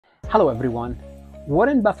Hello everyone.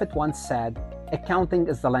 Warren Buffett once said, accounting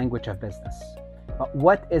is the language of business. But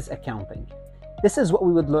what is accounting? This is what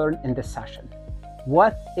we would learn in this session.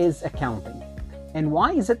 What is accounting? And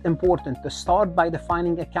why is it important to start by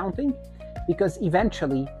defining accounting? Because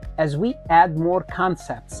eventually, as we add more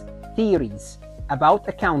concepts, theories about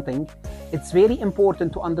accounting, it's very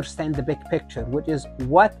important to understand the big picture, which is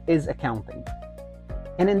what is accounting?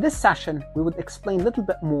 And in this session, we would explain a little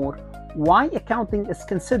bit more why accounting is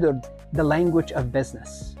considered the language of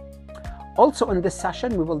business. Also in this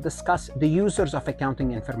session, we will discuss the users of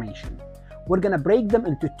accounting information. We're going to break them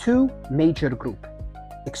into two major groups,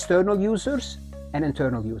 external users and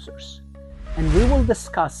internal users. And we will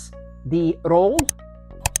discuss the role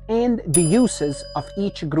and the uses of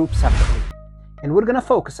each group separately. And we're going to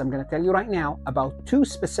focus, I'm going to tell you right now, about two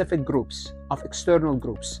specific groups of external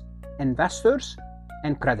groups, investors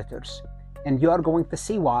and creditors. And you are going to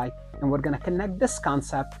see why, and we're going to connect this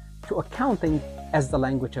concept to accounting as the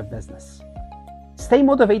language of business. Stay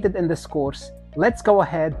motivated in this course. Let's go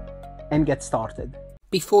ahead and get started.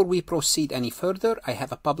 Before we proceed any further, I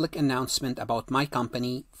have a public announcement about my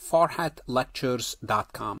company,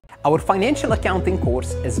 FarhatLectures.com. Our financial accounting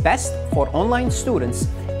course is best for online students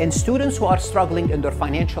and students who are struggling in their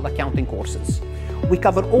financial accounting courses. We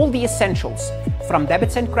cover all the essentials from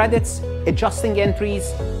debits and credits, adjusting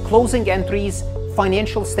entries, closing entries,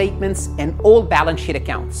 financial statements, and all balance sheet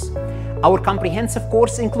accounts. Our comprehensive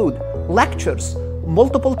course includes lectures,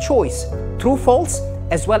 multiple choice, true, false,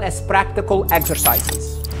 as well as practical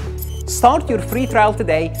exercises. Start your free trial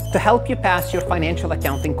today to help you pass your financial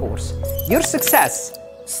accounting course. Your success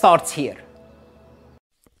starts here.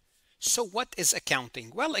 So what is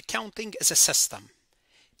accounting? Well, accounting is a system.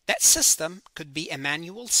 That system could be a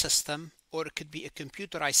manual system or it could be a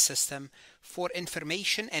computerized system for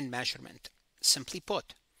information and measurement. Simply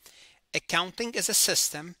put, accounting is a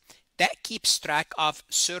system that keeps track of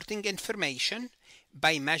certain information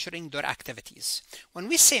by measuring their activities. When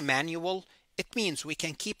we say manual, it means we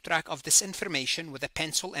can keep track of this information with a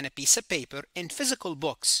pencil and a piece of paper in physical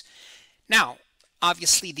books. Now,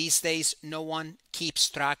 obviously these days, no one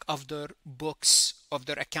keeps track of their books, of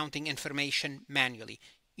their accounting information manually.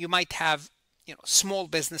 You might have, small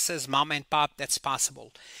businesses, mom and pop, that's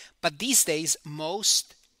possible. But these days,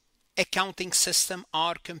 most accounting systems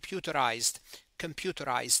are computerized.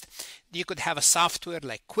 You could have a software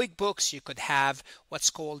like QuickBooks. You could have what's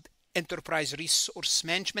called enterprise resource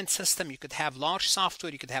management system. You could have large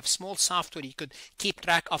software. You could have small software. You could keep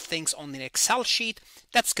track of things on an Excel sheet.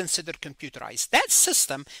 That's considered computerized. That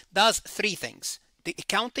system does three things. The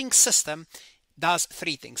accounting system does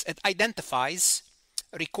three things. It identifies,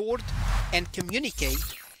 record, and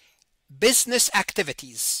communicate business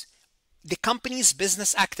activities, the company's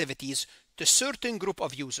business activities, to a certain group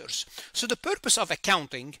of users. So the purpose of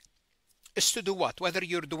accounting is to do what? Whether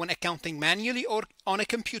you're doing accounting manually or on a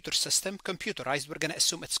computer system, computerized, we're going to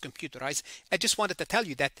assume it's computerized. I just wanted to tell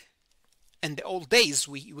you that in the old days,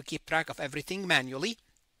 we keep track of everything manually.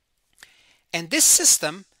 And this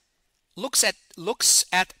system looks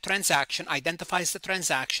at transaction, identifies the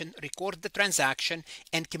transaction, record the transaction,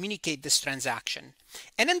 and communicate this transaction.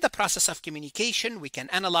 And in the process of communication, we can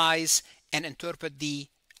analyze and interpret the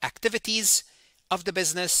activities of the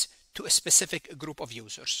business to a specific group of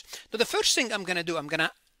users. So the first thing I'm going to do, I'm going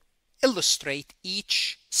to illustrate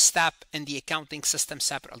each step in the accounting system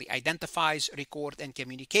separately. Identifies, record, and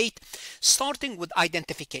communicate, starting with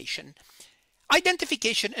identification.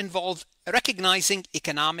 Identification involves recognizing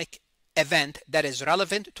economic event that is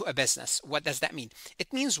relevant to a business. What does that mean?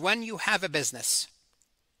 It means when you have a business,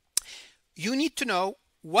 you need to know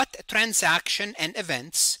what transaction and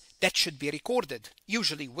events that should be recorded.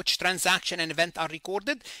 Usually, which transaction and event are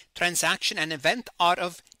recorded? Transaction and event are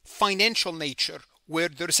of financial nature, where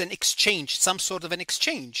there's an exchange, some sort of an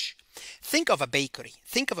exchange. Think of a bakery.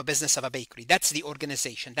 Think of a business of a bakery. That's the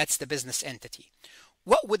organization. That's the business entity.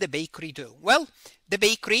 What would a bakery do? Well, the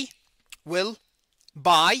bakery will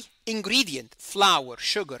buy ingredient, flour,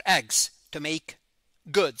 sugar, eggs to make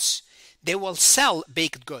goods. They will sell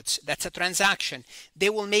baked goods. That's a transaction.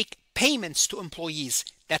 They will make payments to employees.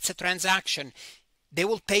 That's a transaction. They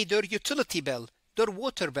will pay their utility bill, their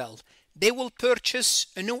water bill. They will purchase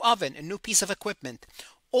a new oven, a new piece of equipment.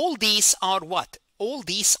 All these are what? All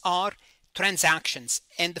these are transactions.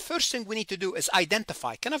 And the first thing we need to do is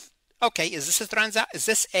identify okay, is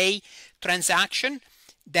this a transaction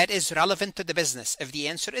that is relevant to the business? If the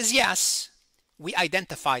answer is yes, we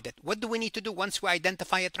identified it. What do we need to do once we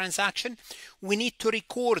identify a transaction? We need to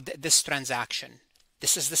record this transaction.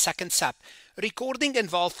 This is the second step. Recording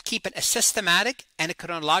involves keeping a systematic and a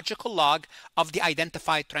chronological log of the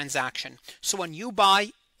identified transaction. So when you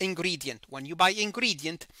buy ingredient. When you buy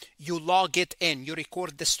ingredient, you log it in. You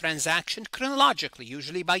record this transaction chronologically,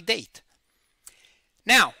 usually by date.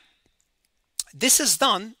 Now, this is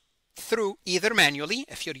done through either manually,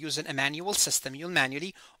 if you're using a manual system, you'll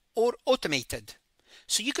manually, or automated.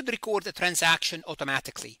 So you could record the transaction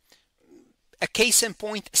automatically. A case in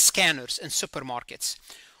point, scanners in supermarkets.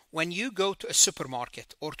 When you go to a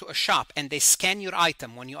supermarket or to a shop and they scan your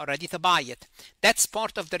item when you are ready to buy it, that's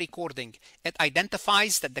part of the recording. It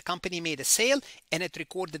identifies that the company made a sale and it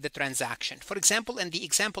recorded the transaction. For example, in the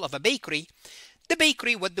example of a bakery, the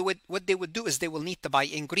bakery, what they would do is they will need to buy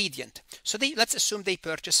ingredient. So let's assume they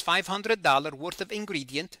purchase $500 worth of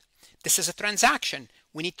ingredient. This is a transaction.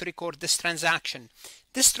 We need to record this transaction.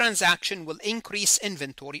 This transaction will increase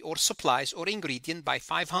inventory or supplies or ingredient by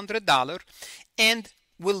 $500 and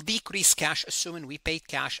will decrease cash, assuming we paid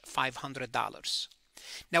cash $500.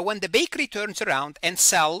 Now, when the bakery turns around and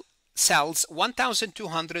sells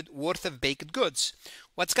 1,200 worth of baked goods,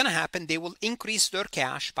 what's going to happen? They will increase their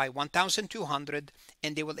cash by 1,200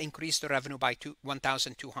 and they will increase the revenue by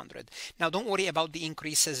 1,200. Now, don't worry about the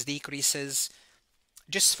increases, decreases.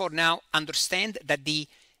 Just for now, understand that the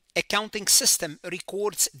accounting system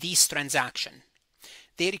records these transactions.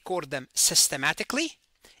 They record them systematically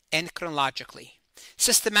and chronologically.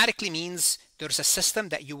 Systematically means there's a system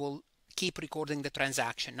that you will keep recording the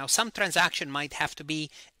transaction. Now, some transaction might have to be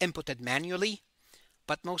inputted manually,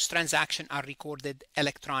 but most transactions are recorded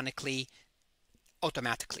electronically,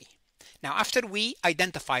 automatically. Now, after we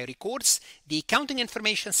identify records, the accounting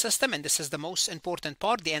information system, and this is the most important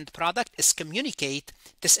part, the end product, is communicate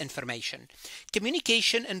this information.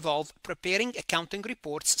 Communication involves preparing accounting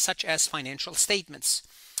reports such as financial statements.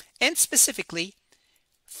 And specifically,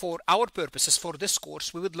 for our purposes, for this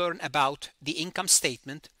course, we would learn about the income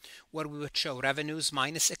statement, where we would show revenues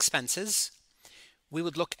minus expenses. We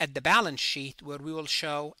would look at the balance sheet, where we will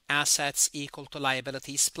show assets equal to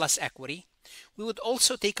liabilities plus equity. We would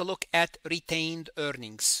also take a look at retained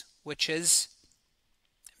earnings, which is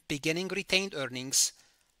beginning retained earnings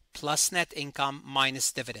plus net income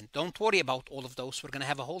minus dividend. Don't worry about all of those. We're going to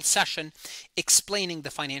have a whole session explaining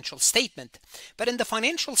the financial statement. But in the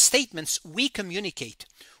financial statements, we communicate.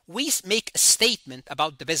 We make a statement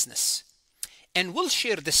about the business, and we'll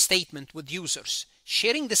share this statement with users,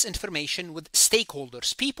 sharing this information with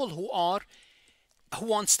stakeholders, people who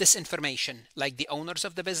wants this information, like the owners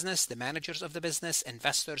of the business, the managers of the business,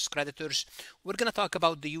 investors, creditors. We're going to talk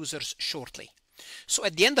about the users shortly. So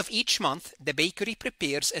at the end of each month, the bakery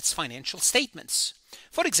prepares its financial statements.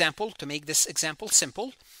 For example, to make this example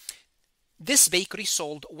simple, this bakery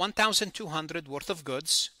sold 1,200 worth of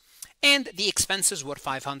goods and the expenses were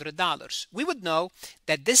 $500. We would know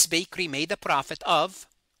that this bakery made a profit of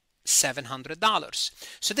 $700.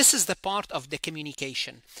 So this is the part of the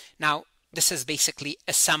communication. Now, this is basically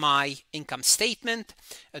a semi-income statement.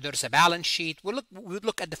 There's a balance sheet. We'll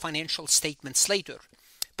look at the financial statements later.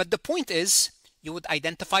 But the point is, you would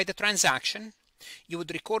identify the transaction. You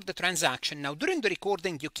would record the transaction. Now, during the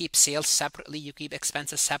recording, you keep sales separately. You keep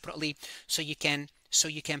expenses separately, so you can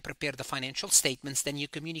prepare the financial statements. Then you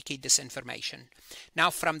communicate this information. Now,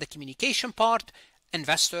 from the communication part,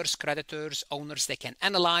 investors, creditors, owners, they can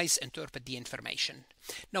analyze, interpret the information.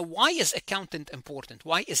 Now, why is accounting important?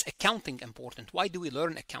 Why is accounting important? Why do we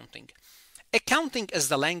learn accounting? Accounting is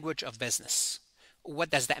the language of business. What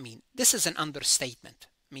does that mean? This is an understatement.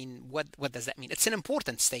 I mean, what does that mean? It's an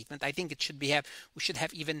important statement. I think we should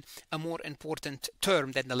have even a more important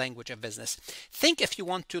term than the language of business. Think if you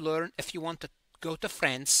want to go to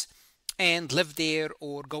France and live there,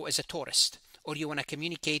 or go as a tourist, or you want to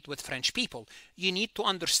communicate with French people, you need to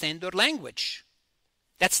understand their language.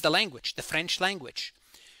 That's the language, the French language.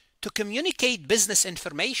 To communicate business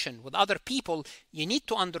information with other people, you need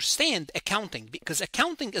to understand accounting, because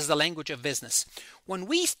accounting is the language of business. When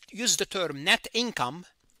we use the term net income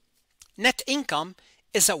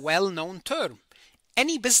is a well-known term.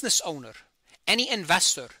 Any business owner, any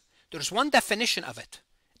investor, there's one definition of it.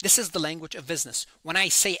 This is the language of business. When I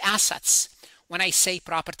say assets, when I say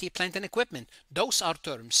property, plant, and equipment, those are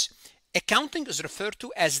terms. Accounting is referred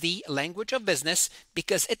to as the language of business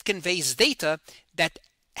because it conveys data that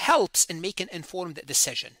helps in making informed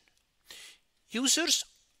decision. Users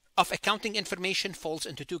of accounting information falls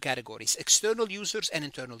into two categories: external users and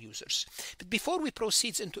internal users. But before we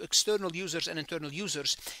proceed into external users and internal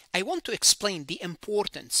users, I want to explain the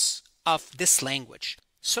importance of this language.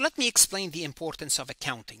 So let me explain the importance of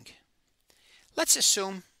accounting. Let's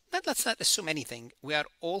not assume anything. We are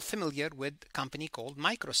all familiar with a company called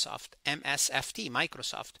Microsoft, MSFT,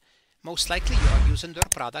 Microsoft. Most likely you are using their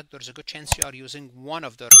product. There's a good chance you are using one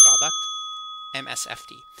of their products.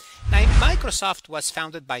 MSFT. Now, Microsoft was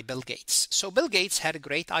founded by Bill Gates. So Bill Gates had a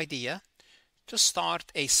great idea to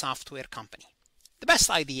start a software company. The best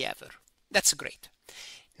idea ever. That's great.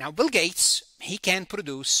 Now, Bill Gates, he can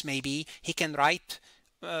produce, maybe he can write,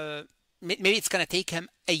 maybe it's going to take him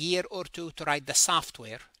a year or two to write the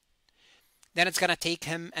software. Then it's going to take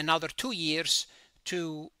him another 2 years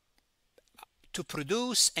to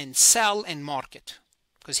produce and sell and market,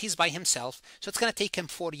 because he's by himself. So it's going to take him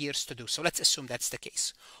 4 years to do. So let's assume that's the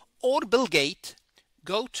case. Or Bill Gates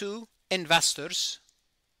go to investors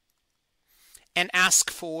and ask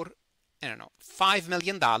for, I don't know, $5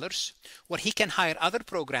 million, where he can hire other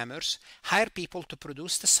programmers, hire people to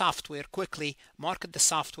produce the software quickly, market the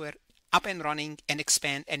software, up and running, and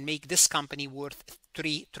expand and make this company worth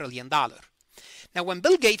 $3 trillion. Now, when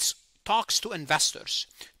Bill Gates talks to investors,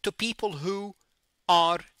 to people who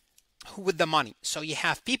with the money, so you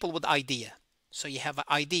have people with idea. So you have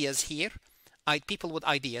ideas here, people with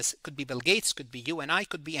ideas, could be Bill Gates, could be you and I,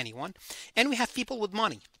 could be anyone, and we have people with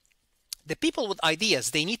money. The people with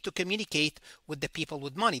ideas, they need to communicate with the people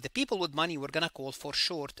with money. The people with money we're going to call for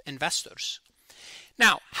short investors.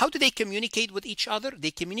 Now, how do they communicate with each other?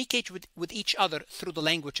 They communicate with each other through the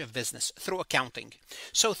language of business, through accounting.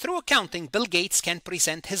 So through accounting, Bill Gates can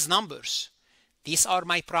present his numbers. These are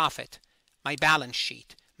my profit, my balance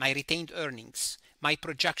sheet, my retained earnings, my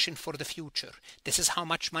projection for the future. This is how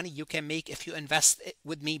much money you can make if you invest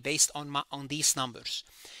with me based on these numbers.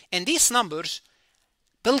 And these numbers,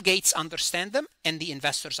 Bill Gates understands them and the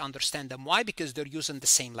investors understand them. Why? Because they're using the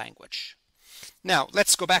same language. Now,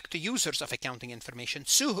 let's go back to users of accounting information.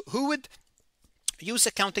 So who would use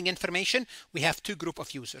accounting information? We have two groups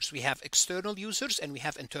of users. We have external users and we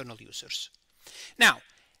have internal users. Now,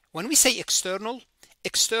 when we say external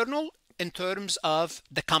in terms of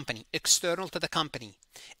the company, external to the company.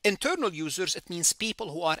 Internal users, it means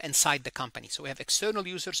people who are inside the company. So we have external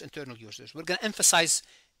users, internal users. We're going to emphasize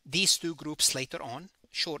these two groups later on,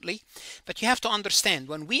 shortly. But you have to understand,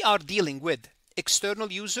 when we are dealing with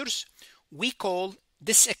external users, we call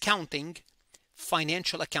this accounting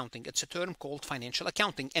financial accounting. It's a term called financial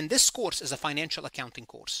accounting. And this course is a financial accounting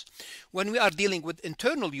course. When we are dealing with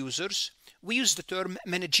internal users, we use the term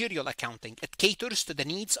managerial accounting. It caters to the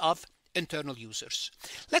needs of internal users.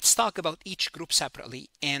 Let's talk about each group separately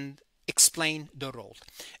and explain the role.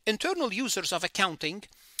 Internal users of accounting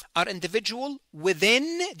are individual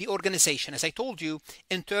within the organization. As I told you,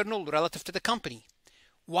 internal relative to the company.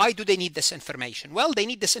 Why do they need this information? Well, they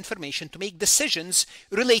need this information to make decisions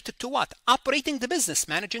related to what? Operating the business,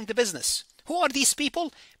 managing the business. Who are these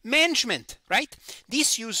people? Management, right?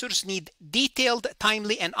 These users need detailed,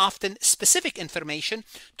 timely, and often specific information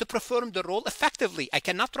to perform the role effectively. I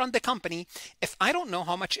cannot run the company if I don't know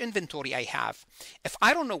how much inventory I have, if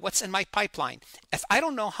I don't know what's in my pipeline, if I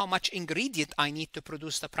don't know how much ingredient I need to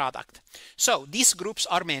produce the product. So these groups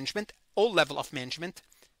are management, all level of management,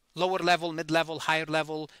 lower level, mid-level, higher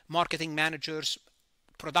level, marketing managers,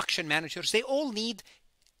 production managers. They all need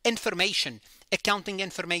information, accounting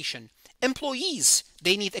information. Employees,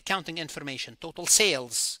 they need accounting information, total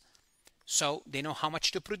sales, so they know how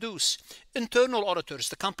much to produce. Internal auditors,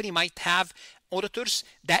 the company might have auditors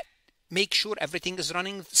that make sure everything is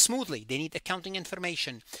running smoothly. They need accounting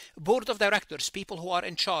information. Board of directors, people who are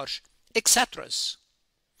in charge, etc.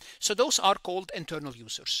 So those are called internal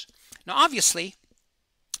users. Now, obviously,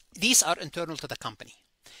 these are internal to the company.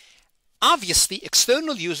 Obviously,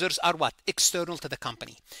 external users are what? External to the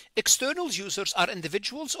company. External users are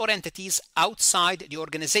individuals or entities outside the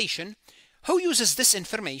organization who uses this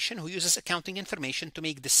information, who uses accounting information to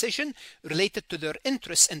make decisions related to their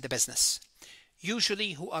interests in the business.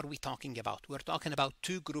 Usually, who are we talking about? We're talking about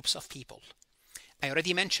two groups of people. I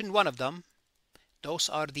already mentioned one of them. Those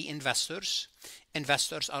are the investors.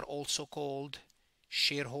 Investors are also called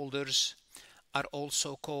shareholders, are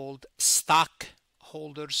also called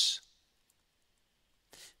stockholders.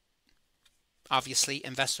 Obviously,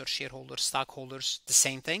 investors, shareholders, stockholders, the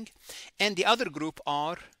same thing. And the other group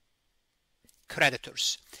are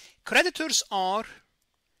creditors. Creditors are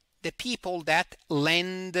the people that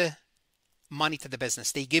lend money to the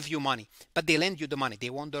business. They give you money, but they lend you the money. They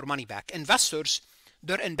want their money back. Investors,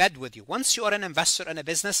 they're in bed with you. Once you are an investor in a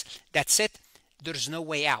business, that's it. There's no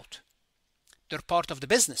way out. They're part of the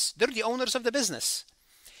business. They're the owners of the business.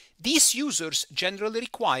 These users generally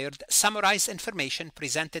required summarized information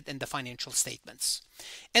presented in the financial statements.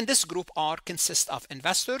 And this group consists of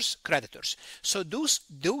investors, creditors. So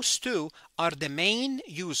those two are the main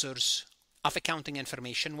users of accounting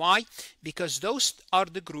information. Why? Because those are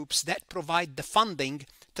the groups that provide the funding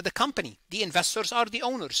to the company. The investors are the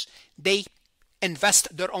owners. They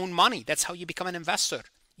invest their own money. That's how you become an investor.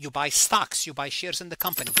 You buy stocks, you buy shares in the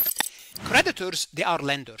company. Creditors, they are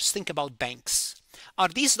lenders. Think about banks. Are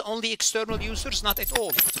these the only external users? Not at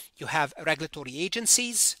all. You have regulatory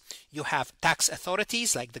agencies, you have tax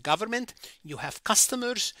authorities like the government, you have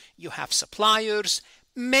customers, you have suppliers,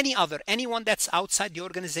 anyone that's outside the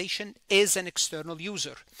organization is an external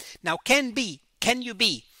user. Now, can you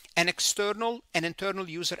be an external and internal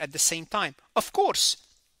user at the same time? Of course.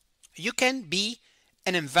 You can be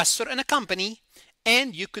an investor in a company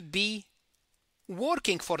and you could be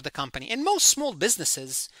working for the company. And most small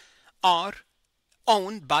businesses are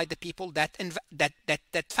owned by the people that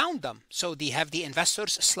found them. So they have the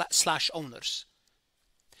investors slash owners.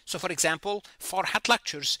 So for example, Farhat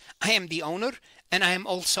Lectures, I am the owner and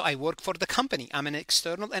I work for the company. I'm an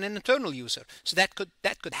external and an internal user. So that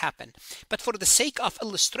could happen. But for the sake of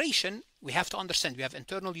illustration, we have to understand we have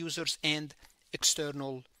internal users and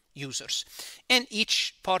external users. And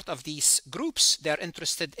each part of these groups, they're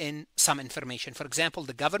interested in some information. For example,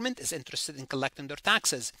 the government is interested in collecting their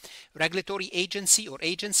taxes. Regulatory agency or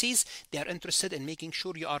agencies, they are interested in making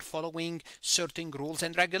sure you are following certain rules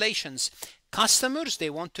and regulations. Customers, they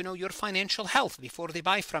want to know your financial health before they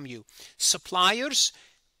buy from you. Suppliers,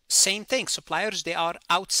 same thing. Suppliers, they are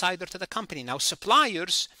outsider to the company. Now,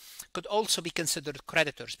 suppliers could also be considered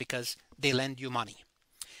creditors because they lend you money.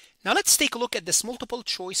 Now let's take a look at this multiple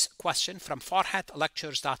choice question from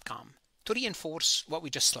farhatlectures.com to reinforce what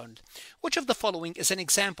we just learned. Which of the following is an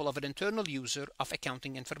example of an internal user of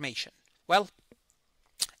accounting information? Well,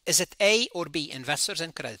 is it A or B, investors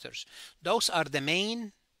and creditors? Those are the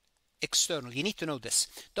main external. You need to know this.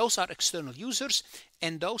 Those are external users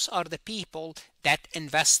and those are the people that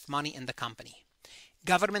invest money in the company.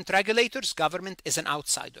 Government regulators, government is an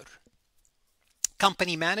outsider.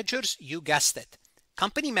 Company managers, you guessed it.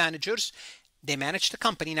 Company managers, they manage the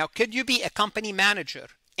company. Now, could you be a company manager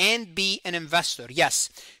and be an investor? Yes.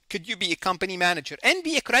 Could you be a company manager and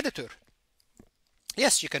be a creditor?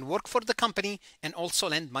 Yes, you can work for the company and also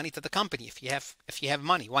lend money to the company if you have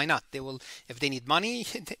money. Why not? If they need money,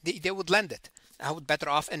 they would lend it. I would better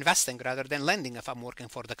off investing rather than lending if I'm working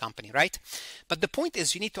for the company, right? But the point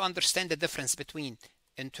is you need to understand the difference between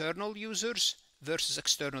internal users versus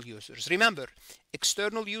external users. Remember,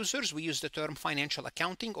 external users, we use the term financial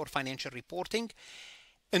accounting or financial reporting.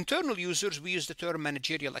 Internal users, we use the term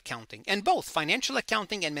managerial accounting. And both financial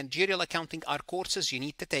accounting and managerial accounting are courses you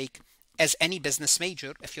need to take as any business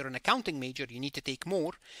major. If you're an accounting major, you need to take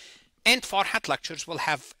more. And Farhat Lectures will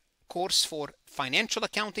have course for financial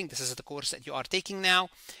accounting. This is the course that you are taking now,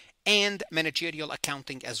 and managerial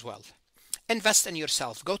accounting as well. Invest in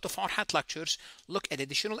yourself. Go to Farhat Lectures, look at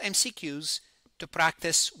additional MCQs to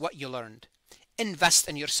practice what you learned. Invest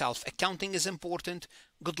in yourself. Accounting is important.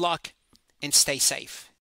 Good luck and stay safe.